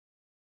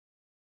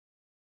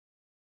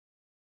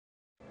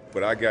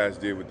what our guys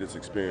did with this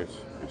experience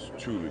is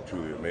truly,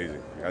 truly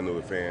amazing. I know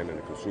the fan and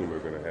the consumer are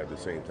going to have the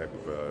same type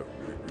of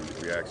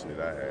reaction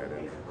that I had.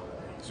 And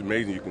it's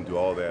amazing you can do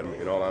all that.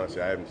 In all honesty,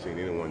 I haven't seen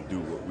anyone do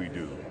what we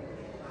do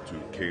to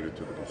cater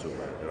to the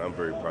consumer. And I'm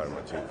very proud of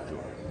my team for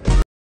doing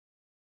it.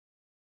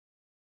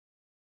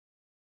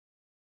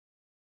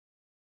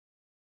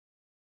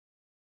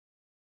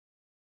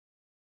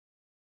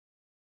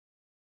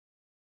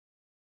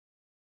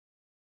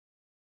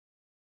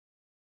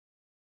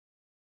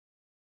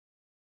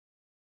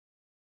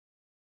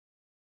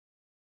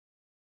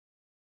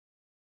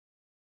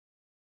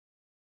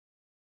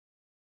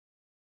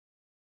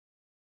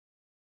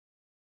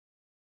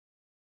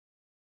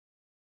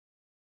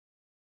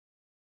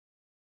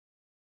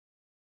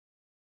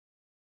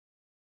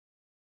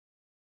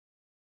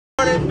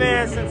 Jordan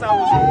fan since I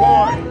was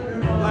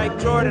born. Like,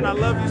 Jordan, I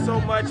love you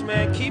so much,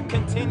 man. Keep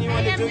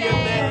continuing to do your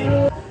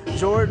thing.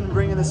 Jordan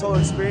bringing this whole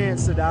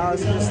experience to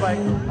Dallas, and just like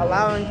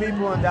allowing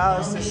people in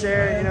Dallas to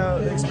share, you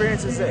know, the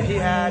experiences that he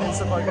had and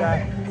stuff like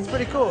that. It's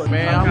pretty cool.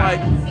 Man, I'm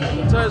like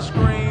the touch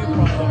screen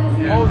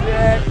from the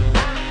Mosaic.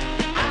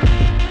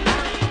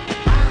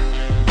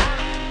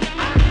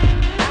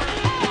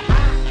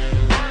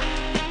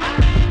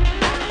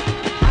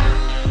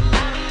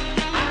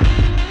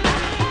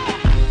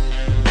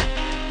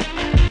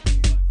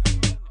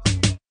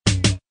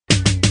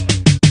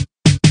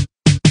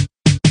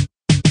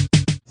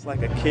 It's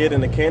like a kid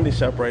in a candy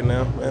shop right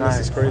now, man. Nice.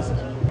 This is crazy.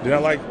 Did I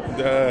like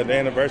the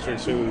anniversary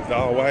shoes, the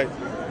all white?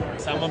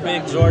 So I'm a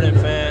big Jordan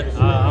fan.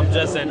 I'm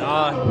just in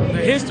awe. The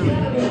history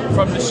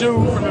from the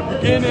shoe, from the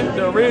beginning,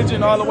 the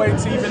origin, all the way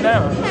to even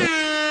now.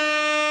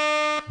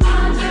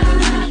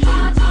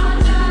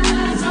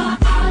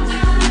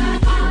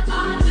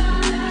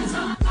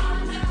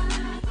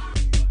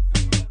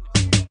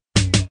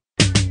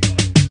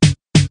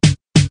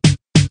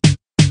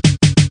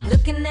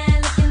 Looking at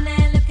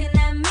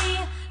me.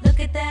 Look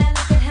at that,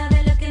 look at how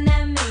they're looking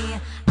at me.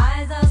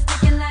 Eyes all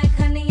sticking like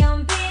honey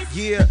on bees.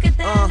 Yeah, Look at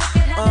that, look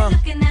at how they're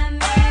looking at me.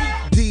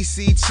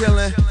 DC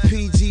chillin',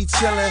 PG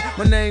chillin'.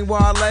 My name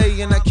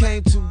Wale and I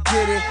came to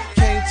get it,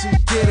 came to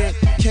get it,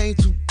 came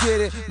to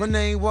get it. My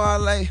name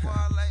Wale.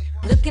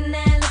 Looking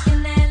at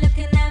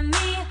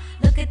me.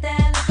 Look at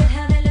that, look at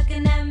how they're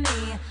looking at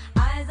me.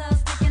 Eyes all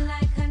sticking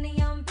like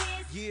honey on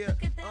bees. Yeah,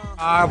 Look at that.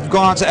 I've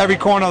gone to every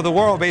corner of the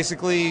world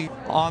basically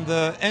on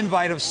the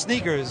invite of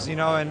sneakers, you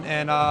know,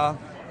 and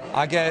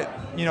I get,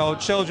 you know,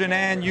 children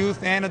and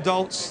youth and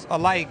adults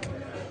alike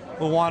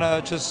who want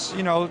to just,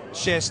 you know,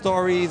 share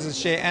stories and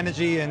share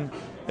energy, and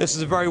this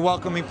is a very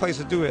welcoming place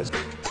to do it.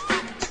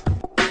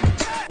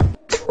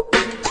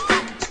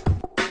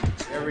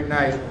 Every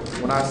night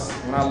when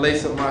I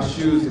lace up my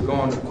shoes to go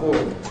on the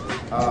court,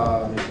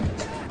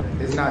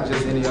 it's not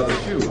just any other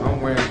shoe. I'm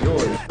wearing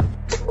Jordan.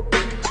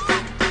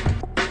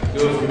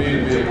 Good for me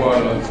to be a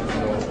part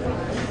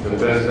of the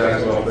best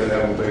basketball player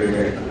ever played in the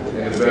game,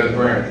 and the best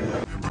brand.